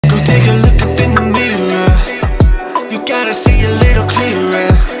take a look up in the mirror. You gotta see a little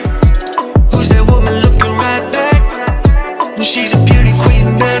clearer. Who's that woman looking right back? She's a beauty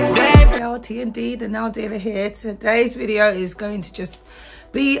queen, bad babe. T&D, the nail dealer here. Today's video is going to just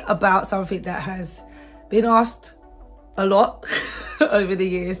be about something that has been asked a lot over the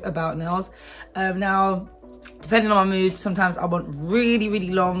years about nails. Now, depending on my mood, sometimes I want really,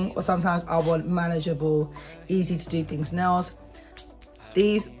 really long, or sometimes I want manageable, easy to do things nails.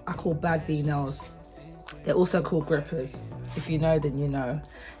 These I call bad bee nails. They're also called grippers. If you know, then you know.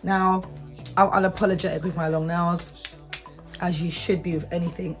 Now, I'm unapologetic with my long nails, as you should be with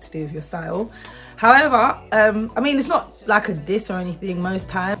anything to do with your style. However, I mean, it's not like a diss or anything most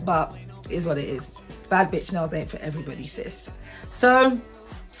times, but it is what it is. Bad bitch nails ain't for everybody, sis. So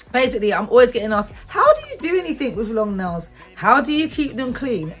basically, I'm always getting asked, how do you do anything with long nails? How do you keep them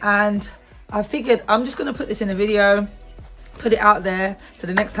clean? And I figured I'm just gonna put this in a video, put it out there, so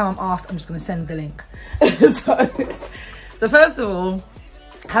the next time I'm asked, I'm just gonna send the link. so first of all,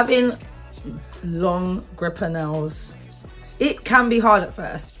 having long gripper nails, it can be hard at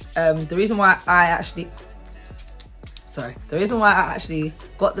first. The reason why I actually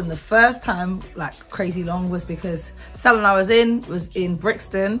got them the first time like crazy long was because the salon I was in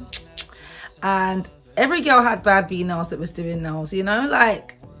Brixton, and every girl had bad bee nails that was doing nails, you know,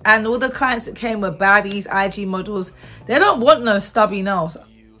 like, and all the clients that came were baddies, IG models. They don't want no stubby nails.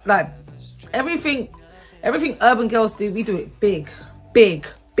 Like everything urban girls do, we do it big,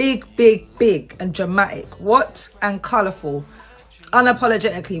 and dramatic, what, and colourful,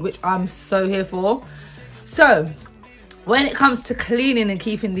 unapologetically, which I'm so here for. So when it comes to cleaning and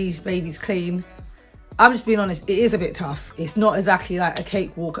keeping these babies clean, I'm just being honest, it is a bit tough. It's not exactly like a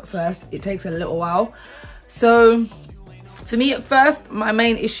cakewalk at first. It takes a little while. So for me at first, my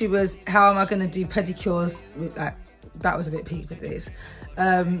main issue was, how am I going to do pedicures with that was a bit peak with this.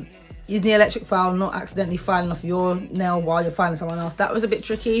 Using the electric file, not accidentally filing off your nail while you're filing someone else. That was a bit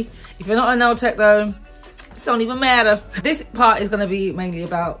tricky. If you're not a nail tech though, it don't even matter. This part is going to be mainly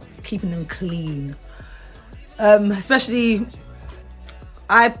about keeping them clean. Especially,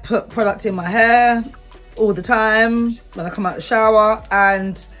 I put product in my hair all the time when I come out of the shower,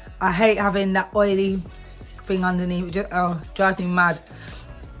 and I hate having that oily thing underneath. It just drives me mad.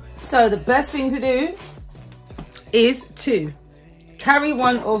 So the best thing to do is to carry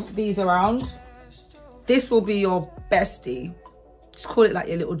one of these around. This will be your bestie. Just call it like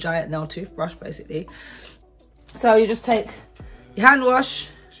your little giant nail toothbrush, basically. So you just take your hand wash,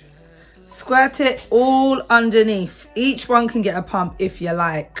 squirt it all underneath. Each one can get a pump if you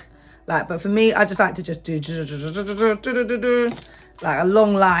like. But for me, I just like to just do like a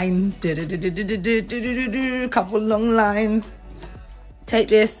long line, couple long lines. Take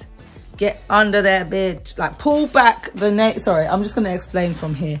this, get under there, bitch. Like pull back the nail. Sorry, I'm just gonna explain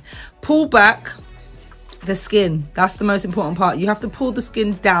from here. Pull back the skin. That's the most important part. You have to pull the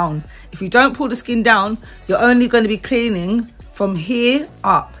skin down. If you don't pull the skin down, you're only going to be cleaning from here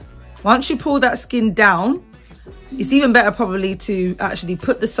up. Once you pull that skin down, it's even better probably to actually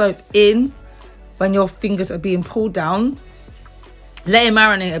put the soap in when your fingers are being pulled down. Let it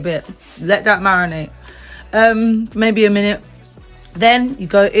marinate a bit. Let that marinate for maybe a minute. Then you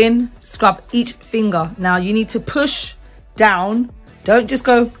go in, scrub each finger. Now you need to push down. Don't just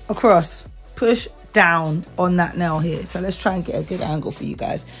go across. Push down on that nail here. So let's try and get a good angle for you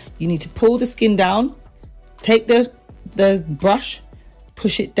guys. You need to pull the skin down, take the brush,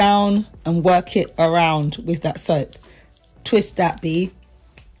 push it down and work it around with that soap. Twist that bee,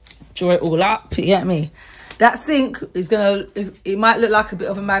 draw it all up, you get me? That sink it might look like a bit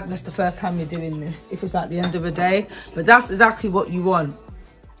of a madness the first time you're doing this, if it's at the end of the day, but that's exactly what you want.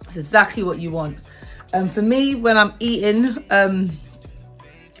 It's exactly what you want. For me, when I'm eating,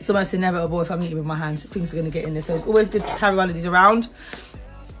 it's almost inevitable if I'm eating with my hands, things are going to get in there. So it's always good to carry one of these around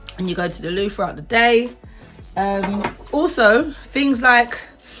and you go to the loo throughout the day. Also, things like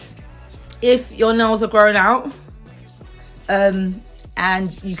if your nails are growing out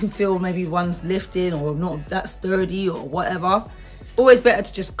and you can feel maybe one's lifting or not that sturdy or whatever, it's always better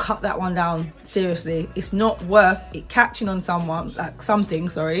to just cut that one down. Seriously, it's not worth it catching on something,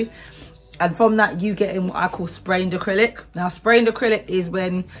 sorry. And from that, you get in what I call sprained acrylic. Now, sprained acrylic is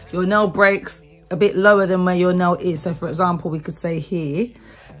when your nail breaks a bit lower than where your nail is. So, for example, we could say here,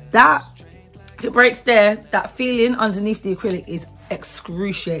 that, if it breaks there, that feeling underneath the acrylic is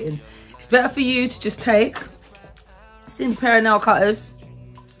excruciating. It's better for you to just take a simple pair of nail cutters,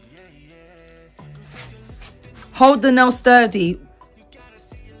 hold the nail sturdy.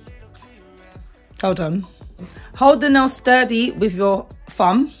 Hold on. Hold the nail sturdy with your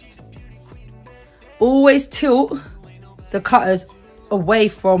thumb. Always tilt the cutters away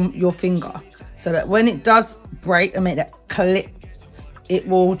from your finger, so that when it does break and make that click, it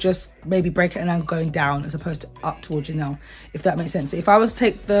will just maybe break at an angle going down as opposed to up towards your nail, if that makes sense. So if I was to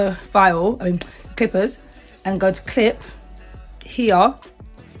take the clippers and go to clip here,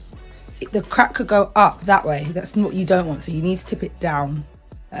 the crack could go up that way. That's what you don't want. So you need to tip it down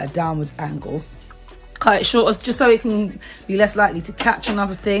at a downwards angle. Cut it short just so it can be less likely to catch on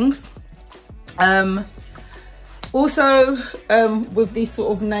other things. Also, with these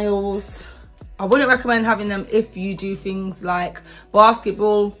sort of nails, I wouldn't recommend having them if you do things like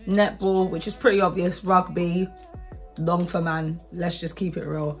basketball, netball, which is pretty obvious, rugby, long for man. Let's just keep it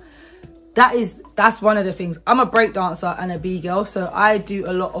real. That's one of the things. I'm a break dancer and a B-girl, so I do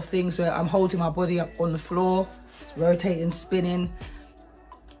a lot of things where I'm holding my body up on the floor, rotating, spinning.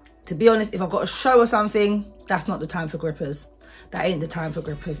 To be honest, if I've got a show or something, that's not the time for grippers. That ain't the time for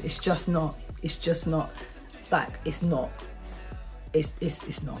grippers. It's just not. It's just not. Like, it's not.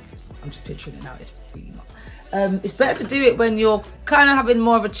 It's not. I'm just picturing it now. It's really not. It's better to do it when you're kind of having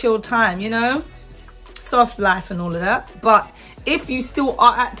more of a chill time, you know? Soft life and all of that. But if you still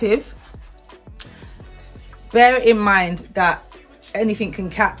are active, bear in mind that anything can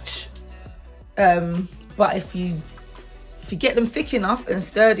catch. But if you get them thick enough and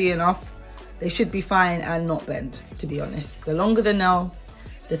sturdy enough, they should be fine and not bend, to be honest. The longer the nail,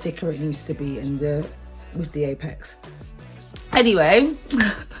 the thicker it needs to be with the apex. Anyway,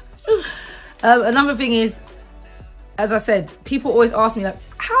 another thing is, as I said, people always ask me, like,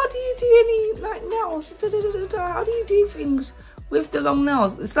 how do you do any like nails? How do you do things with the long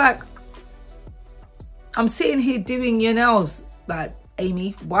nails? It's like, I'm sitting here doing your nails. Like,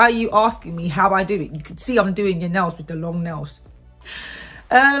 Amy, why are you asking me how I do it? You can see I'm doing your nails with the long nails.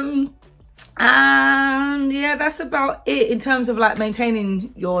 And yeah, that's about it in terms of like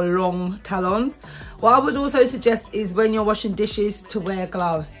maintaining your long talons. What I would also suggest is when you're washing dishes to wear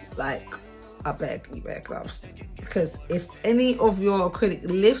gloves. Like, I beg you, wear gloves, because if any of your acrylic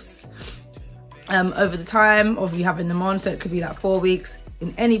lifts over the time of you having them on, so it could be like 4 weeks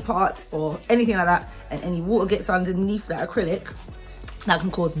in any parts or anything like that, and any water gets underneath that acrylic, that can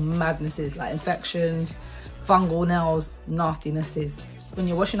cause madnesses like infections, fungal nails, nastinesses. When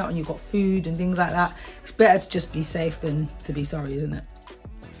you're washing up and you've got food and things like that, it's better to just be safe than to be sorry, isn't it?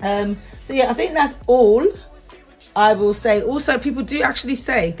 So yeah, I think that's all I will say. Also, people do actually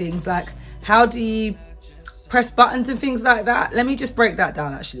say things like, how do you press buttons and things like that? Let me just break that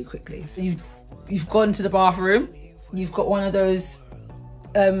down actually quickly. You've gone to the bathroom, you've got one of those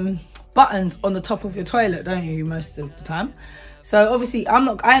buttons on the top of your toilet, don't you, most of the time? So obviously I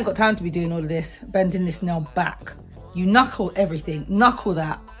ain't got time to be doing all of this, bending this nail back. You knuckle everything, knuckle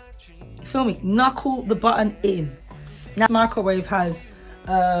that, you feel me? Knuckle the button in. Now microwave has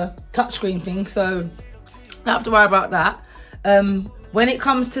a touchscreen thing, so don't have to worry about that. When it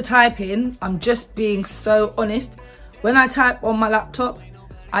comes to typing, I'm just being so honest. When I type on my laptop,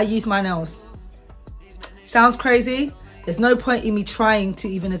 I use my nails. Sounds crazy? There's no point in me trying to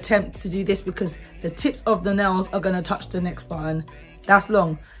even attempt to do this because the tips of the nails are going to touch the next button. That's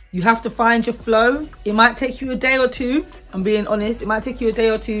long. You have to find your flow. It might take you a day or two. I'm being honest. It might take you a day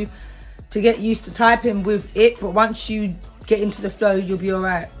or two to get used to typing with it. But once you get into the flow, you'll be all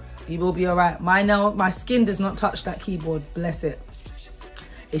right. You will be all right. My skin does not touch that keyboard. Bless it.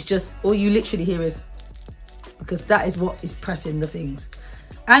 It's just, all you literally hear is, because that is what is pressing the things.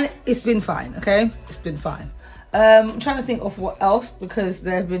 And it's been fine, okay? It's been fine. I'm trying to think of what else, because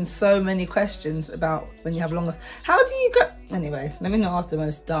there have been so many questions about when you have long nails. How do you go? Anyway, let me not ask the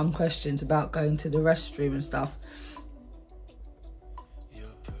most dumb questions about going to the restroom and stuff.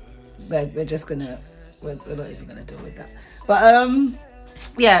 We're just gonna, we're not even gonna deal with that. But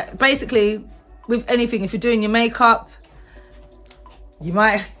yeah, basically with anything, if you're doing your makeup, you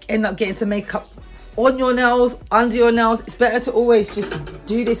might end up getting some makeup on your nails, under your nails. It's better to always just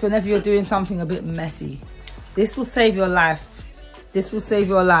do this whenever you're doing something a bit messy. This will save your life. This will save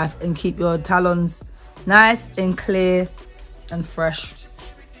your life and keep your talons nice and clear and fresh.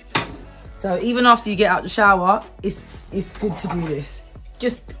 So even after you get out the shower, it's good to do this.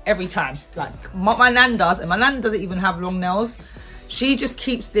 Just every time. Like what my nan does, and my nan doesn't even have long nails. She just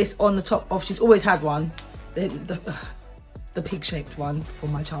keeps this on the top of, she's always had one. The pig-shaped one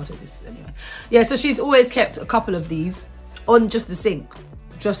from my childhood, anyway. Yeah, so she's always kept a couple of these on just the sink.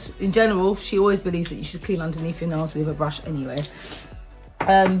 Just in general, she always believes that you should clean underneath your nails with a brush anyway.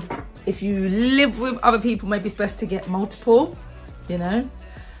 If you live with other people, maybe it's best to get multiple, you know.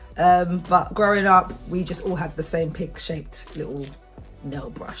 But growing up, we just all had the same pig-shaped little nail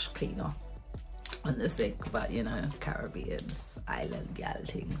brush cleaner on the sink. But you know, Caribbean island gal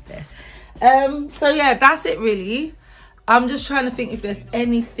things there. So yeah, that's it really. I'm just trying to think if there's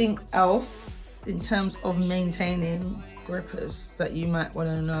anything else in terms of maintaining grippers that you might want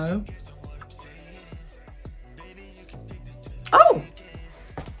to know. Oh,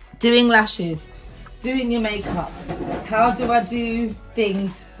 doing lashes, doing your makeup. How do I do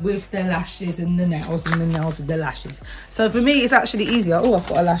things with the lashes and the nails with the lashes? So for me, it's actually easier. Oh, I've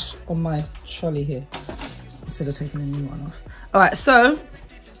got a lash on my trolley here instead of taking a new one off. All right, so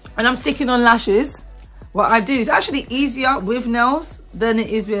when I'm sticking on lashes, what I do is actually easier with nails than it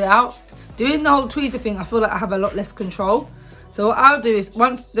is without. Doing the whole tweezer thing, I feel like I have a lot less control. So what I'll do is,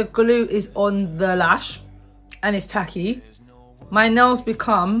 once the glue is on the lash and it's tacky, my nails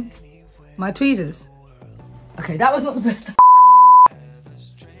become my tweezers. Okay, that was not the best.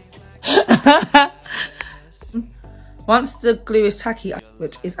 Once the glue is tacky,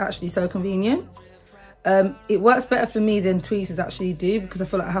 which is actually so convenient, it works better for me than tweezers actually do, because I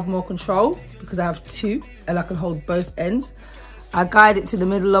feel like I have more control because I have two and I can hold both ends. I guide it to the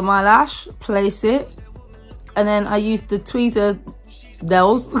middle of my lash, place it, and then I use the tweezer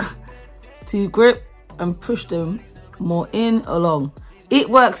nails to grip and push them more in along. It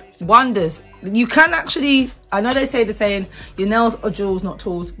works wonders. You can actually, I know they say the saying, your nails are jewels, not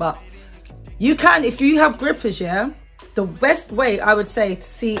tools, but you can, if you have grippers, yeah, the best way I would say to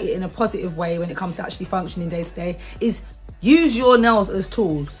see it in a positive way when it comes to actually functioning day to day is use your nails as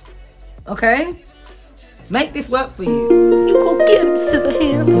tools. Okay? Make this work for you. You go get them, scissor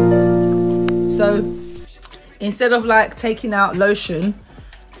hands. So instead of like taking out lotion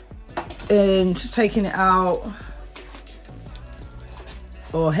and taking it out,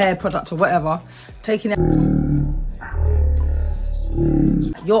 or hair product or whatever, taking it,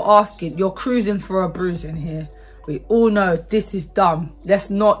 you're cruising for a bruise in here. We all know this is dumb. Let's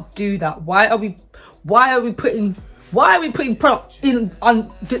not do that. Why are we putting product in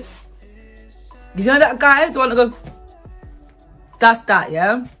on? You know that guy, the one to go, that's that,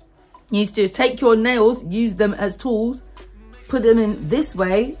 yeah? You need to do is take your nails, use them as tools, put them in this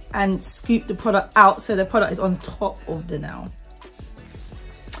way and scoop the product out so the product is on top of the nail.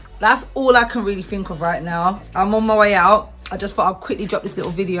 That's all I can really think of right now. I'm on my way out. I just thought I'd quickly drop this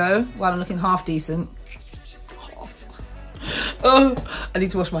little video while I'm looking half decent. Oh, I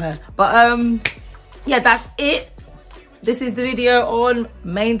need to wash my hair. But yeah, that's it. This is the video on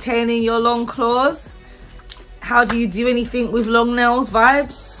maintaining your long claws. How do you do anything with long nails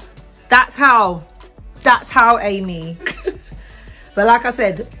vibes? That's how, Amy. But like I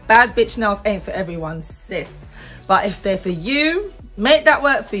said, bad bitch nails ain't for everyone, sis. But if they're for you, make that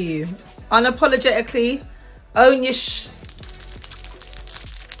work for you. Unapologetically, own your if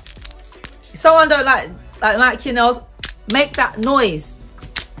someone don't like your nails, make that noise.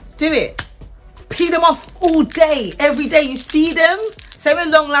 Do it. Pee them off all day, every day. You see them? Same with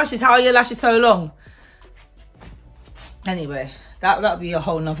long lashes. How are your lashes so long? Anyway, that'll be a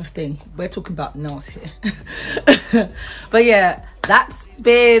whole nother thing. We're talking about nails here. But yeah, that's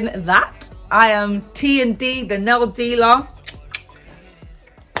been that. I am T&D, the nail dealer.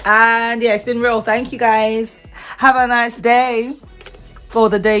 And yeah, it's been real. Thank you guys. Have a nice day for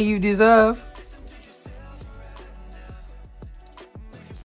the day you deserve.